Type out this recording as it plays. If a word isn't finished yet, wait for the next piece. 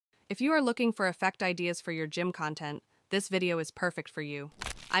If you are looking for effect ideas for your gym content, this video is perfect for you.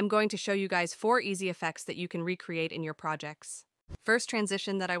 I'm going to show you guys 4 easy effects that you can recreate in your projects. First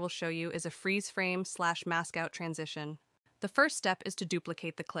transition that I will show you is a freeze frame / mask out transition. The first step is to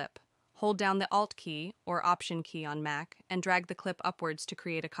duplicate the clip. Hold down the Alt key or Option key on Mac and drag the clip upwards to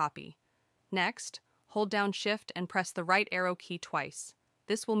create a copy. Next, hold down Shift and press the right arrow key twice.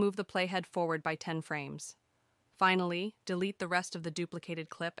 This will move the playhead forward by 10 frames. Finally, delete the rest of the duplicated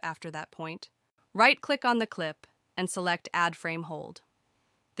clip after that point. Right-click on the clip and select Add Frame Hold.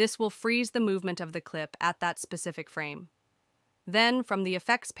 This will freeze the movement of the clip at that specific frame. Then, from the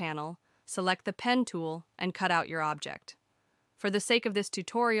Effects panel, select the Pen tool and cut out your object. For the sake of this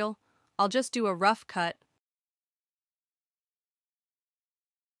tutorial, I'll just do a rough cut.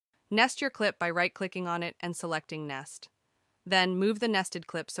 Nest your clip by right-clicking on it and selecting Nest. Then move the nested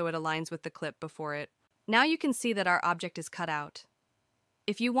clip so it aligns with the clip before it. Now you can see that our object is cut out.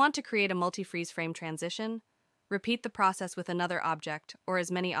 If you want to create a multi-freeze frame transition, repeat the process with another object or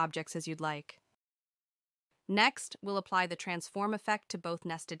as many objects as you'd like. Next, we'll apply the transform effect to both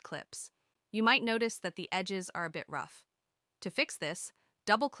nested clips. You might notice that the edges are a bit rough. To fix this,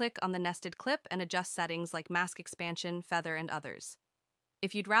 double-click on the nested clip and adjust settings like mask expansion, feather, and others.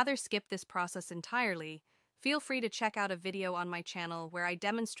 If you'd rather skip this process entirely, feel free to check out a video on my channel where I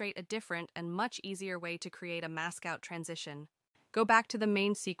demonstrate a different and much easier way to create a mask out transition. Go back to the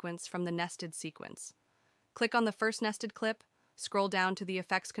main sequence from the nested sequence. Click on the first nested clip, scroll down to the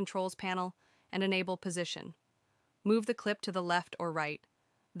Effects Controls panel, and enable Position. Move the clip to the left or right.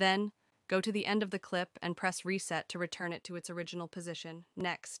 Then, go to the end of the clip and press Reset to return it to its original position.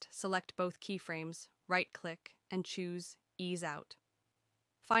 Next, select both keyframes, right-click, and choose Ease Out.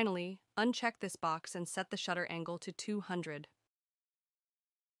 Finally, uncheck this box and set the shutter angle to 200.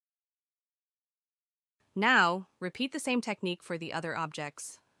 Now, repeat the same technique for the other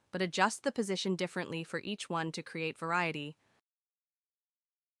objects, but adjust the position differently for each one to create variety.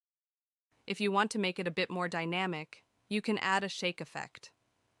 If you want to make it a bit more dynamic, you can add a shake effect.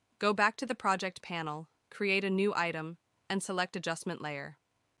 Go back to the project panel, create a new item, and select Adjustment Layer.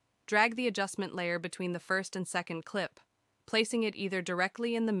 Drag the adjustment layer between the first and second clip, placing it either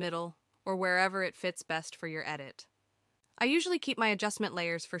directly in the middle or wherever it fits best for your edit. I usually keep my adjustment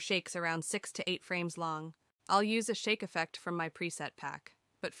layers for shakes around 6 to 8 frames long. I'll use a shake effect from my preset pack,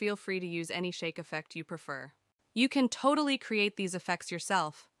 but feel free to use any shake effect you prefer. You can totally create these effects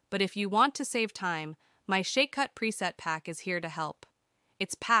yourself, but if you want to save time, my Shake Cut preset pack is here to help.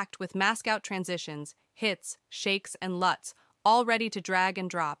 It's packed with mask out transitions, hits, shakes, and LUTs, all ready to drag and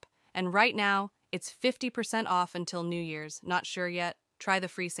drop, and right now, it's 50% off until New Year's. Not sure yet? Try the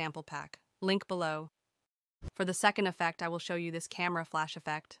free sample pack. Link below. For the second effect, I will show you this camera flash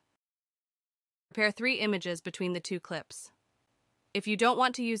effect. Prepare 3 images between the 2 clips. If you don't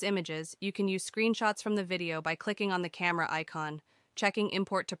want to use images, you can use screenshots from the video by clicking on the camera icon, checking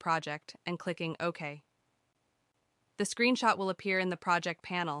Import to Project, and clicking OK. The screenshot will appear in the project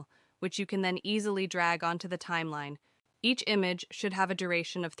panel, which you can then easily drag onto the timeline. Each image should have a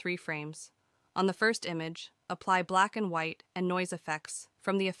duration of 3 frames. On the first image, apply black and white and noise effects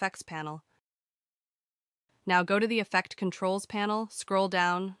from the Effects panel. Now go to the Effect Controls panel, scroll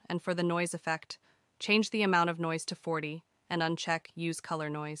down, and for the noise effect, change the amount of noise to 40 and uncheck Use Color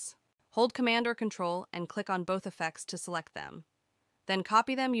Noise. Hold Command or Control and click on both effects to select them. Then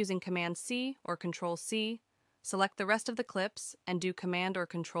copy them using Command C or Control C, select the rest of the clips, and do Command or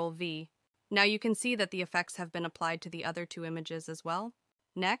Control V. Now you can see that the effects have been applied to the other 2 images as well.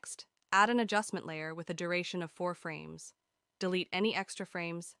 Next, add an adjustment layer with a duration of 4 frames. Delete any extra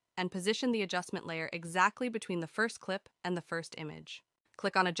frames, and position the adjustment layer exactly between the first clip and the first image.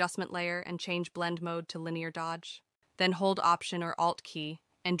 Click on Adjustment Layer and change Blend Mode to Linear Dodge. Then hold Option or Alt key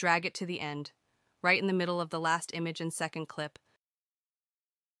and drag it to the end, right in the middle of the last image and second clip.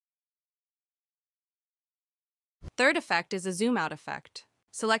 Third effect is a zoom out effect.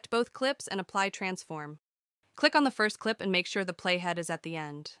 Select both clips and apply Transform. Click on the first clip and make sure the playhead is at the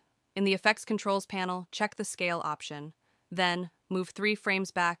end. In the Effects Controls panel, check the Scale option. Then, move 3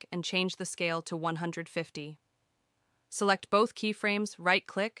 frames back and change the scale to 150. Select both keyframes,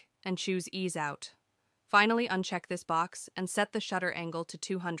 right-click, and choose Ease Out. Finally, uncheck this box and set the shutter angle to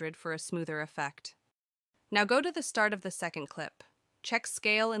 200 for a smoother effect. Now go to the start of the second clip. Check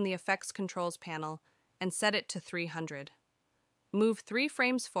Scale in the Effects Controls panel and set it to 300. Move 3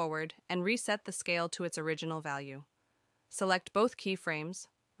 frames forward and reset the scale to its original value. Select both keyframes,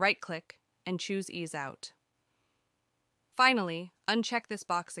 right-click, and choose Ease Out. Finally, uncheck this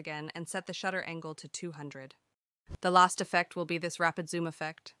box again and set the shutter angle to 200. The last effect will be this rapid zoom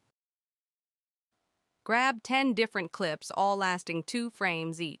effect. Grab 10 different clips, all lasting 2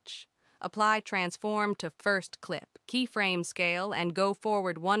 frames each. Apply transform to first clip, keyframe scale, and go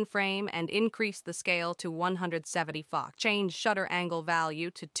forward 1 frame and increase the scale to 170 Fox. Change shutter angle value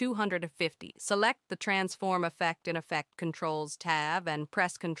to 250. Select the transform effect in Effect Controls tab and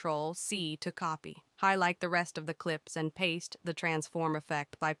press Ctrl C to copy. Highlight the rest of the clips and paste the transform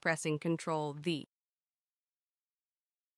effect by pressing Ctrl V.